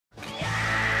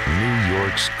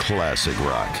York's classic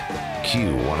rock,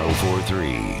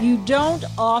 Q1043. You don't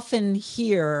often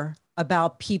hear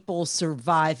about people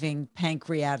surviving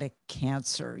pancreatic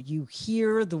cancer. You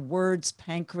hear the words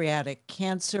pancreatic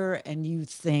cancer and you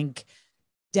think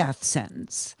death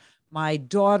sentence. My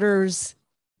daughter's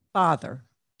father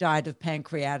died of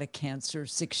pancreatic cancer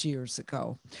 6 years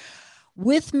ago.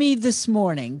 With me this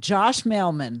morning, Josh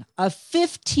Mailman, a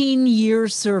 15-year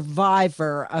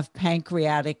survivor of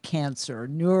pancreatic cancer,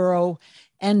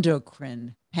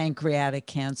 neuro-endocrine pancreatic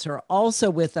cancer. Also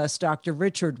with us, Dr.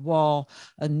 Richard Wahl,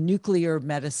 a nuclear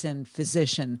medicine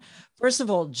physician. First of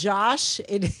all, Josh,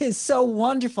 it is so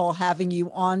wonderful having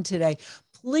you on today.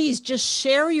 Please just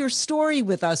share your story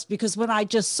with us, because when I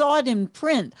just saw it in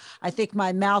print, I think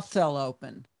my mouth fell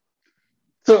open.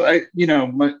 So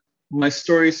my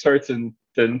story starts in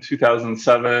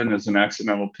 2007 as an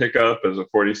accidental pickup as a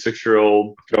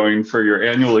 46-year-old going for your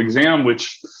annual exam,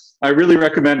 which I really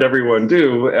recommend everyone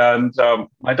do. And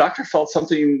my doctor felt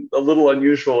something a little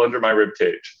unusual under my rib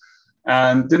cage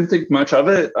and didn't think much of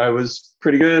it. I was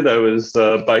pretty good. I was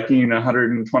biking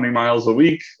 120 miles a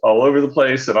week all over the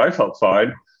place, and I felt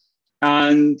fine.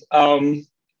 And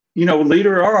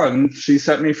later on, she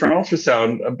sent me for an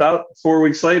ultrasound about 4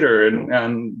 weeks later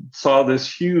and saw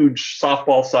this huge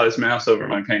softball-sized mass over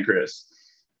my pancreas.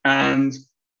 And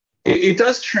it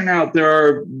does turn out there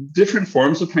are different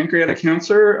forms of pancreatic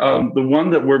cancer. The one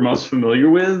that we're most familiar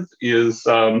with is,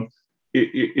 as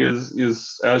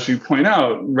you point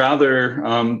out,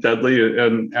 rather deadly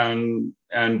and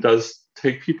does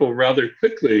take people rather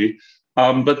quickly.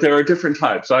 But there are different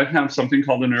types. I have something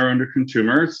called a neuro-endocrine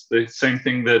tumor. It's the same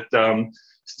thing that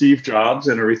Steve Jobs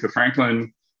and Aretha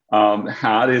Franklin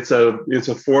had. It's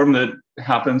a form that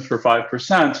happens for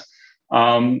 5%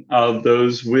 of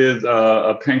those with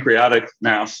a pancreatic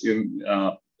mass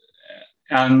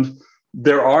and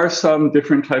there are some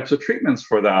different types of treatments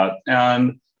for that.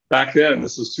 And back then,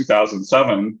 this was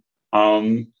 2007,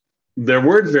 there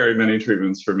weren't very many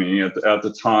treatments for me at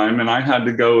the time, and I had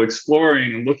to go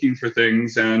exploring and looking for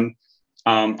things. And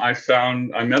I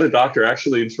met a doctor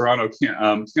actually in Toronto,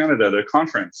 Canada, at a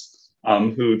conference,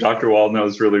 who Dr. Wahl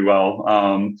knows really well.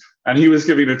 And he was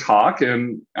giving a talk,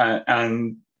 and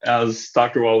as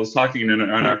Dr. Wahl was talking in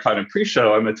our kind of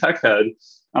pre-show, I'm a tech head,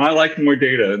 and I like more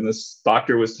data. And this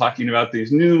doctor was talking about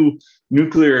these new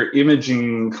nuclear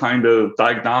imaging kind of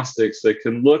diagnostics that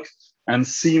can look and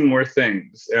see more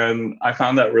things. And I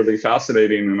found that really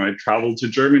fascinating. And I traveled to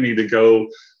Germany to go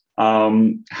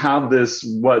have this,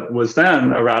 what was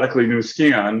then a radically new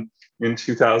scan in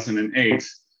 2008.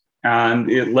 And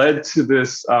it led to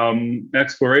this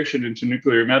exploration into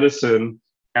nuclear medicine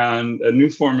and a new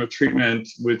form of treatment,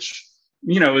 which,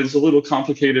 is a little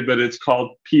complicated, but it's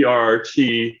called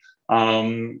PRRT,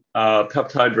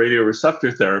 peptide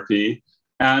radioreceptor therapy.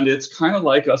 And it's kind of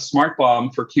like a smart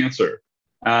bomb for cancer.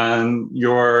 And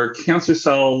your cancer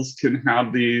cells can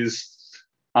have these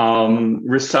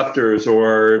receptors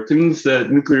or things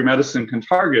that nuclear medicine can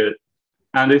target.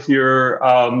 And if you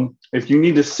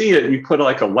need to see it, you put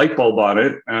like a light bulb on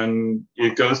it and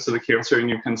it goes to the cancer and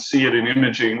you can see it in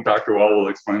imaging. Dr. Wahl will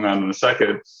explain that in a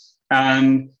second.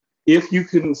 And if you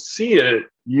can see it,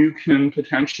 you can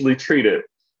potentially treat it.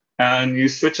 And you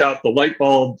switch out the light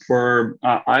bulb for,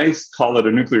 I call it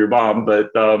a nuclear bomb,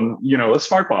 but a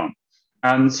smart bomb.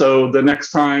 And so the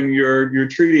next time you're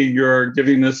treating, you're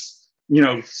giving this,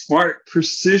 smart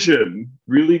precision,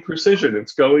 really precision.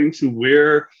 It's going to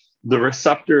where the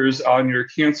receptors on your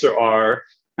cancer are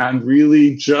and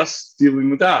really just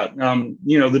dealing with that.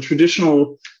 The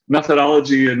traditional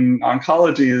methodology in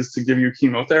oncology is to give you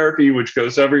chemotherapy, which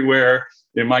goes everywhere.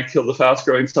 It might kill the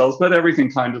fast-growing cells, but everything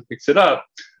kind of picks it up.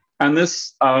 And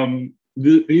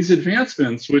these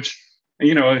advancements, which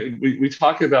we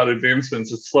talk about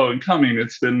advancements, it's slow in coming.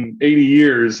 It's been 80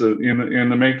 years in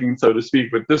the making, so to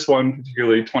speak, but this one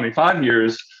particularly 25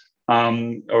 years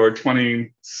or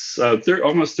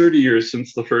almost 30 years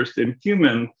since the first in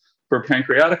human for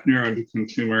pancreatic neuroendocrine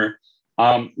tumor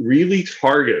really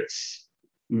targets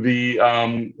the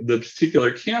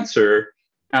particular cancer.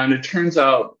 And it turns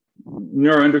out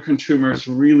neuroendocrine tumors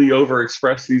really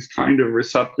overexpress these kind of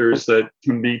receptors that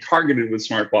can be targeted with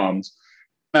smart bombs.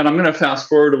 And I'm going to fast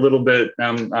forward a little bit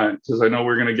because I know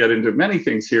we're going to get into many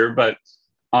things here, but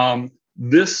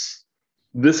this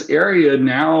area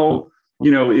now,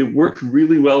 it worked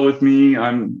really well with me.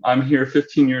 I'm here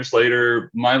 15 years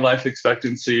later. My life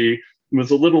expectancy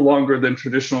was a little longer than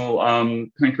traditional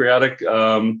pancreatic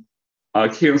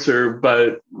cancer,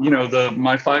 but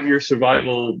my 5-year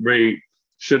survival rate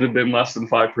should have been less than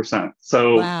 5%.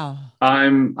 So wow.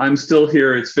 I'm still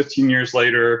here. It's 15 years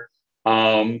later.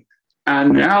 And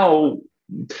now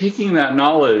taking that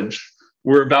knowledge,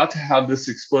 we're about to have this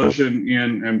explosion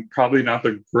in, and probably not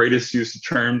the greatest use of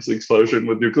terms, explosion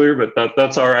with nuclear, but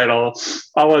that's all right. I'll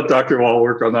let Dr. Wahl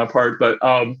work on that part. But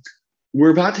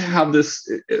we're about to have this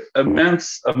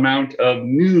immense amount of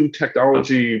new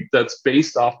technology that's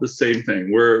based off the same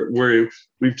thing.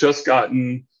 We've just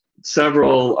gotten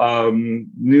several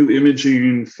new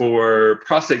imaging for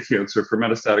prostate cancer, for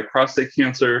metastatic prostate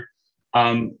cancer.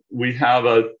 We have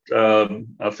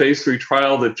a phase 3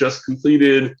 trial that just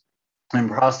completed in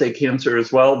prostate cancer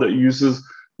as well that uses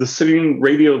the same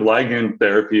radioligand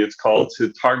therapy, it's called,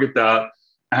 to target that.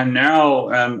 And now,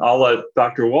 and I'll let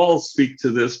Dr. Wahl speak to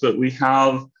this, but we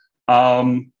have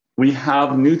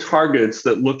new targets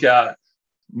that look at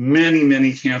many,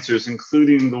 many cancers,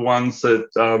 including the ones that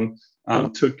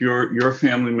took your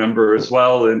family member as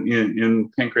well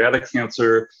in pancreatic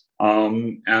cancer.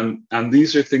 And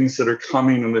these are things that are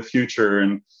coming in the future.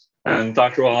 And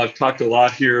Dr. Wahl, I've talked a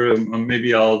lot here, and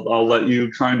maybe I'll let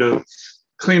you kind of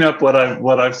clean up what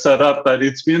I've set up. But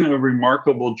it's been a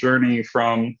remarkable journey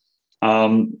from,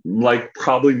 like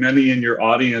probably many in your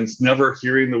audience, never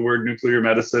hearing the word nuclear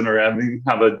medicine or having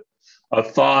a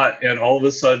thought, and all of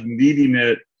a sudden needing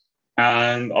it,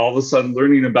 and all of a sudden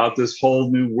learning about this whole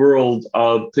new world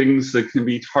of things that can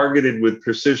be targeted with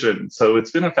precision. So it's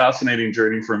been a fascinating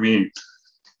journey for me.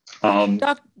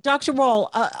 Dr.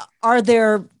 Wahl, are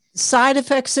there side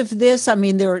effects of this? I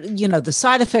mean, the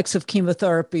side effects of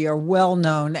chemotherapy are well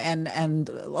known, and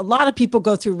a lot of people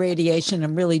go through radiation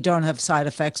and really don't have side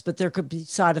effects, but there could be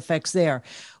side effects there.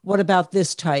 What about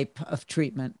this type of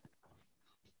treatment?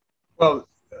 Well,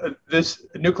 this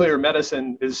nuclear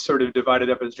medicine is sort of divided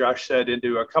up, as Josh said,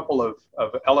 into a couple of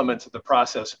elements of the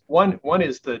process. One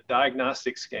is the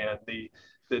diagnostic scan,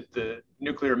 the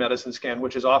nuclear medicine scan,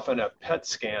 which is often a PET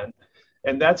scan,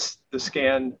 and that's the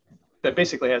scan that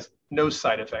basically has no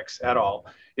side effects at all.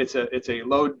 It's a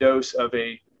low dose of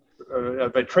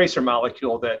a tracer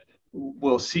molecule that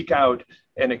will seek out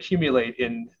and accumulate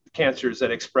in cancers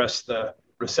that express the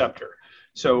receptor.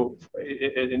 So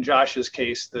in Josh's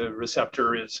case, the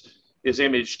receptor is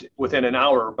imaged within an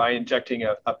hour by injecting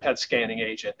a PET scanning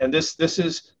agent. And this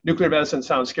is, nuclear medicine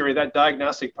sounds scary. That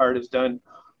diagnostic part is done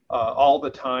all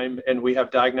the time, and we have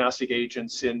diagnostic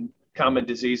agents in common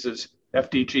diseases.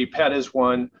 FDG PET is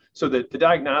one, so that the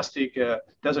diagnostic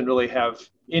doesn't really have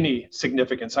any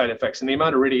significant side effects. And the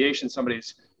amount of radiation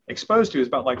somebody's exposed to is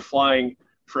about like flying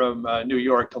from New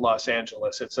York to Los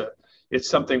Angeles. It's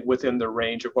something within the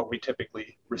range of what we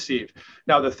typically receive.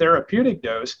 Now, the therapeutic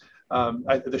dose,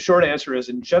 the short answer is,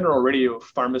 in general,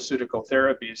 radiopharmaceutical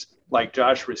therapies like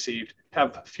Josh received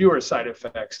have fewer side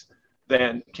effects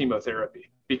than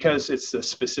chemotherapy because it's the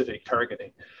specific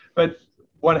targeting. But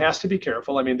one has to be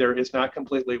careful. I mean, it's not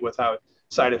completely without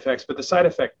side effects, but the side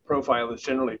effect profile is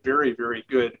generally very, very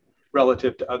good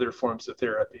relative to other forms of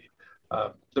therapy.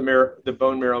 The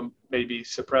bone marrow may be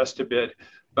suppressed a bit,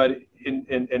 but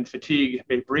and fatigue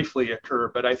may briefly occur.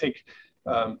 But I think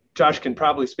Josh can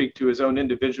probably speak to his own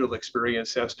individual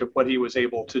experience as to what he was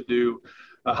able to do,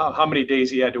 how many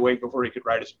days he had to wait before he could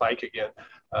ride his bike again.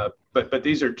 But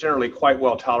these are generally quite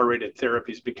well tolerated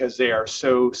therapies because they are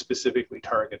so specifically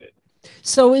targeted.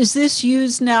 So is this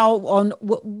used now on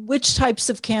which types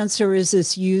of cancer is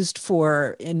this used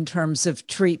for in terms of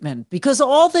treatment? Because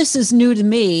all this is new to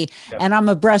me, and I'm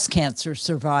a breast cancer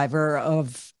survivor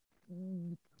of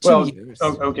 2 years.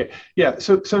 Okay. Yeah.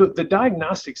 So the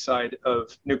diagnostic side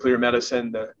of nuclear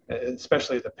medicine,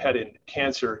 especially the PET in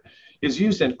cancer, is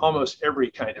used in almost every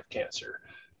kind of cancer.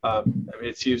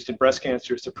 It's used in breast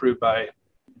cancer. It's approved by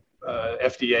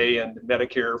FDA and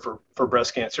Medicare for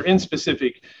breast cancer in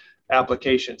specific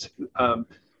applications.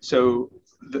 So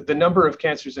the number of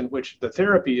cancers in which the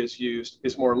therapy is used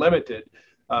is more limited.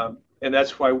 And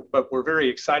that's why, but we're very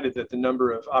excited that the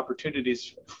number of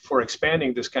opportunities for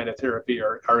expanding this kind of therapy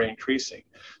are increasing.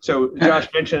 So Josh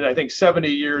mentioned, I think 70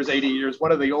 years, 80 years,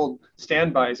 one of the old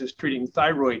standbys is treating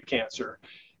thyroid cancer.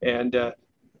 And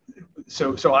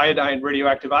so iodine,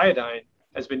 radioactive iodine,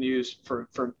 has been used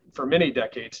for many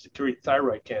decades to treat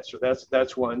thyroid cancer.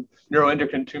 That's one.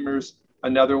 Neuroendocrine tumors,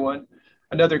 another one.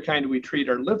 Another kind we treat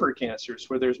are liver cancers,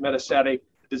 where there's metastatic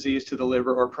disease to the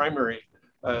liver or primary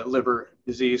liver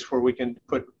disease, where we can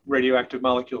put radioactive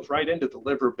molecules right into the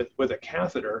liver with a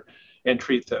catheter and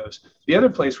treat those. The other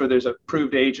place where there's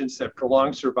approved agents that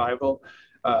prolong survival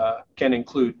can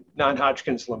include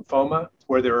non-Hodgkin's lymphoma,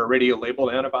 where there are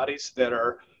radiolabeled antibodies that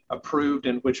are approved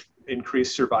and which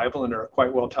increase survival and are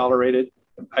quite well tolerated.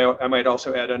 I might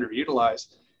also add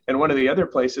underutilized. And one of the other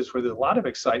places where there's a lot of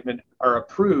excitement are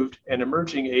approved and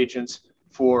emerging agents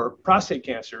for prostate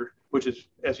cancer, which is,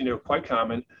 as you know, quite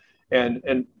common,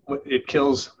 and it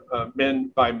kills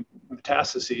men by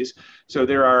metastases. So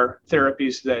there are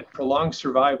therapies that prolong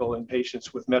survival in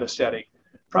patients with metastatic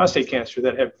prostate cancer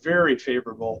that have very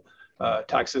favorable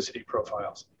toxicity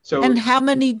profiles. So, and how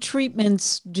many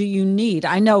treatments do you need?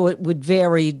 I know it would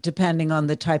vary depending on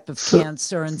the type of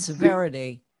cancer and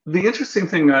severity. The interesting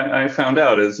thing I found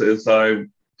out is I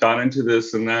got into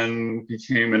this and then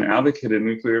became an advocate in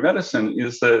nuclear medicine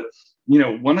is that, you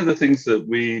know, one of the things that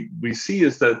we see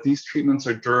is that these treatments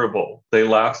are durable. They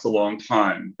last a long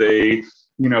time. They,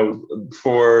 you know,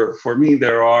 for me,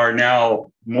 there are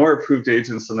now more approved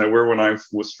agents than there were when I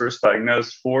was first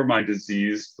diagnosed for my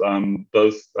disease,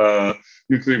 both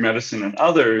nuclear medicine and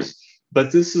others.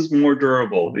 But this is more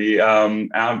durable. We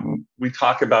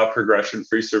talk about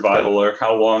progression-free survival, or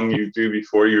how long you do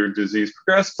before your disease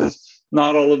progresses.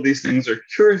 Not all of these things are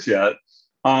cures yet,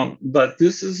 but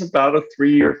this is about a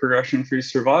 3-year progression-free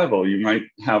survival. You might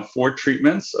have 4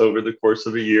 treatments over the course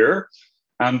of a year,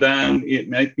 and then it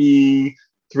might be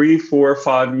 3, 4,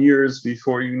 5 years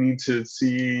before you need to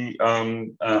see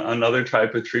another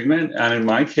type of treatment. And in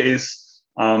my case,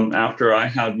 after I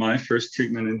had my first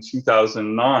treatment in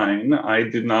 2009, I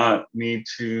did not need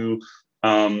to,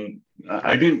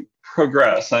 I didn't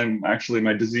progress.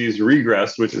 My disease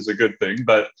regressed, which is a good thing,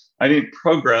 but I didn't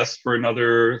progress for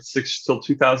another 6 till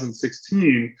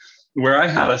 2016, where I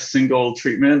had a single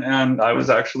treatment and I was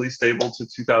actually stable to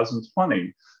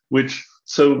 2020,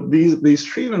 so these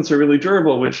treatments are really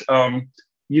durable, which,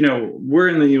 you know, we're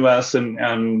in the US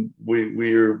and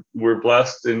we're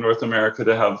blessed in North America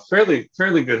to have fairly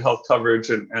good health coverage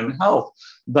and health.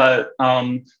 But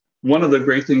one of the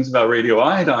great things about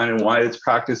radioiodine and why it's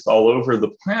practiced all over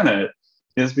the planet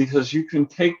is because you can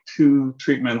take 2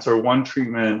 treatments or 1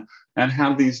 treatment and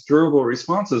have these durable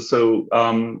responses. So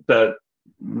that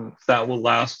will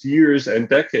last years and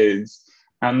decades.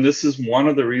 And this is one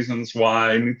of the reasons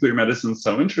why nuclear medicine is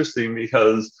so interesting,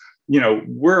 because, you know,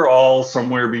 we're all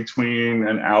somewhere between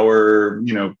an hour,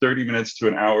 30 minutes to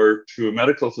an hour to a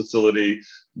medical facility.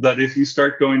 That if you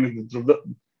start going to the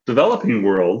developing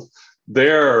world,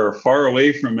 they're far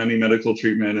away from any medical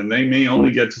treatment, and they may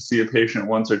only get to see a patient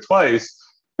once or twice.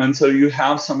 And so you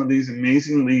have some of these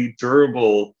amazingly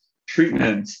durable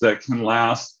treatments that can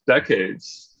last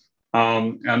decades.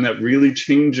 And that really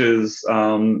changes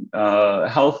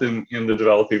health in the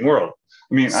developing world.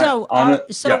 I mean,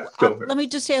 let me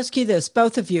just ask you this,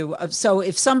 both of you. So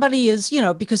if somebody is,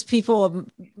 because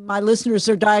my listeners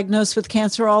are diagnosed with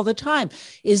cancer all the time,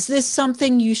 is this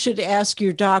something you should ask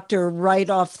your doctor right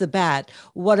off the bat?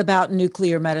 What about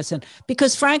nuclear medicine?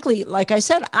 Because frankly, like I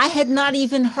said, I had not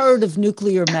even heard of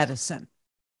nuclear medicine.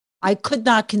 I could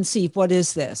not conceive, what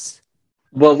is this?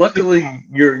 Well, luckily,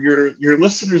 your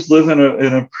listeners live in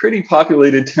a pretty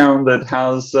populated town that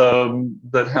has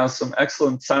some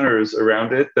excellent centers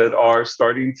around it that are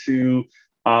starting to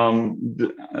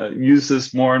use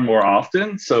this more and more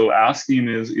often. So asking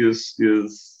is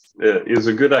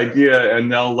a good idea, and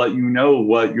they'll let you know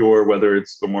whether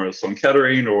it's Memorial Sloan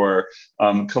Kettering or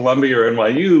Columbia or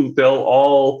NYU. They'll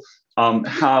all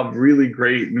have really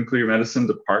great nuclear medicine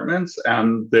departments,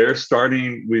 and they're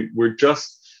starting.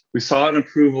 We saw an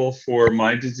approval for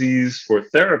my disease for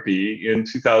therapy in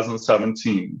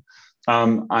 2017.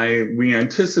 We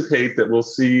anticipate that we'll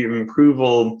see an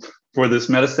approval for this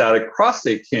metastatic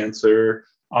prostate cancer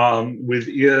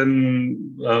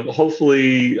within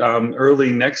hopefully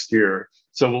early next year.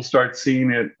 So we'll start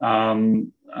seeing it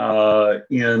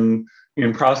in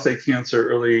prostate cancer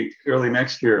early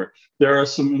next year. There are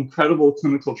some incredible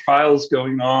clinical trials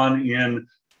going on in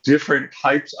different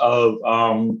types of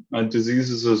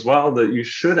diseases as well that you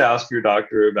should ask your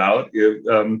doctor about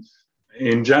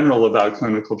in general about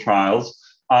clinical trials.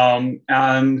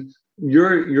 And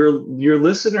your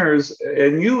listeners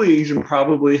and you, Asian,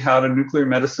 probably had a nuclear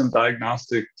medicine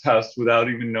diagnostic test without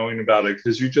even knowing about it,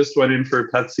 because you just went in for a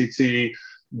PET CT.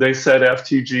 They said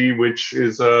FTG, which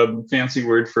is a fancy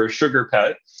word for a sugar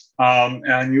PET,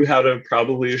 and you had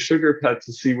probably a sugar PET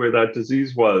to see where that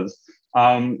disease was.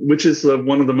 Which is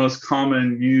one of the most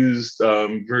common used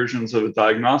versions of a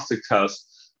diagnostic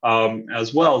test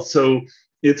as well. So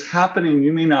it's happening.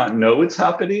 You may not know it's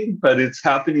happening, but it's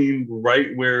happening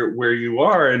right where you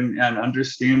are, and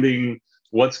understanding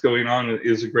what's going on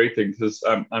is a great thing, because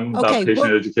I'm about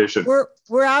patient education.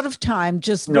 We're out of time.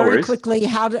 Just very quickly,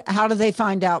 how do they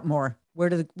find out more? Where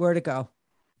to go?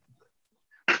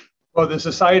 Well, the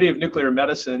Society of Nuclear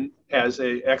Medicine has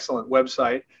an excellent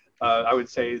website. I would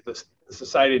say the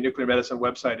Society of Nuclear Medicine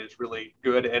website is really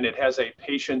good, and it has a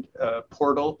patient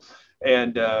portal,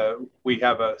 and we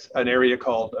have an area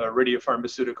called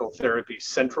Radiopharmaceutical Therapy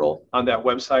Central on that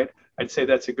website, I'd say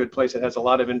that's a good place. It has a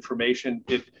lot of information.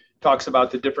 It talks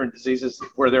about the different diseases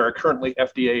where there are currently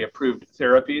FDA-approved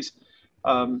therapies.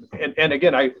 And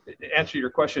again, I answer your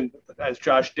question as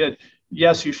Josh did.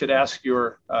 Yes, you should ask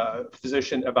your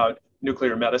physician about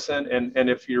nuclear medicine. And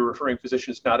if your referring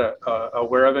physician is not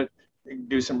aware of it,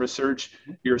 do some research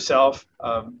yourself.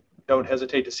 Don't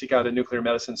hesitate to seek out a nuclear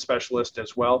medicine specialist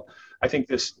as well. I think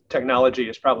this technology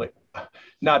is probably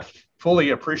not fully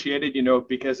appreciated,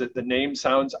 because the name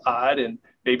sounds odd and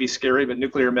maybe scary, but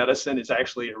nuclear medicine is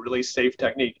actually a really safe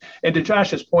technique. And to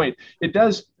Josh's point,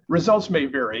 results may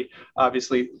vary.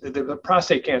 Obviously, the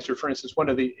prostate cancer, for instance, one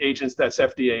of the agents that's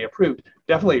FDA approved,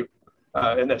 definitely,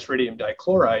 and that's radium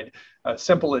dichloride,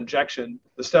 simple injection,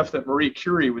 the stuff that Marie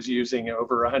Curie was using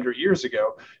over 100 years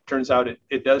ago. Turns out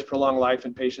it does prolong life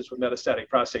in patients with metastatic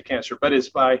prostate cancer, but it's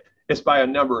by a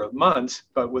number of months,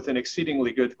 but with an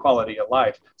exceedingly good quality of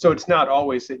life. So it's not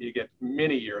always that you get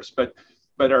many years, but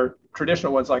our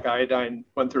traditional ones like iodine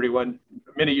 131,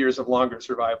 many years of longer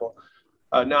survival.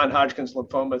 Non-Hodgkin's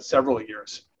lymphoma, several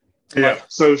years. Yeah.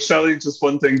 So Shelli, just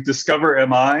one thing,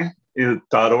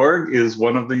 discovermi.org is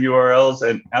one of the URLs,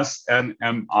 and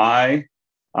SNMI,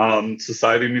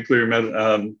 Society of Nuclear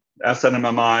Medicine,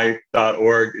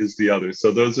 SNMMI.org is the other.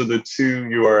 So those are the two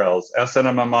URLs,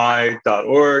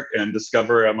 SNMMI.org and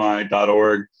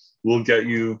discovermi.org will get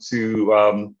you to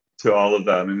all of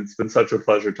them. And it's been such a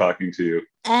pleasure talking to you.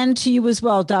 And to you as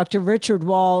well, Dr. Richard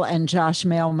Wahl and Josh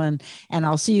Mailman. And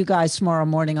I'll see you guys tomorrow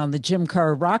morning on the Jim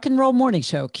Kerr Rock and Roll Morning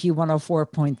Show,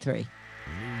 Q104.3. New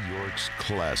York's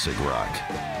classic rock,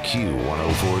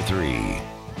 Q104.3.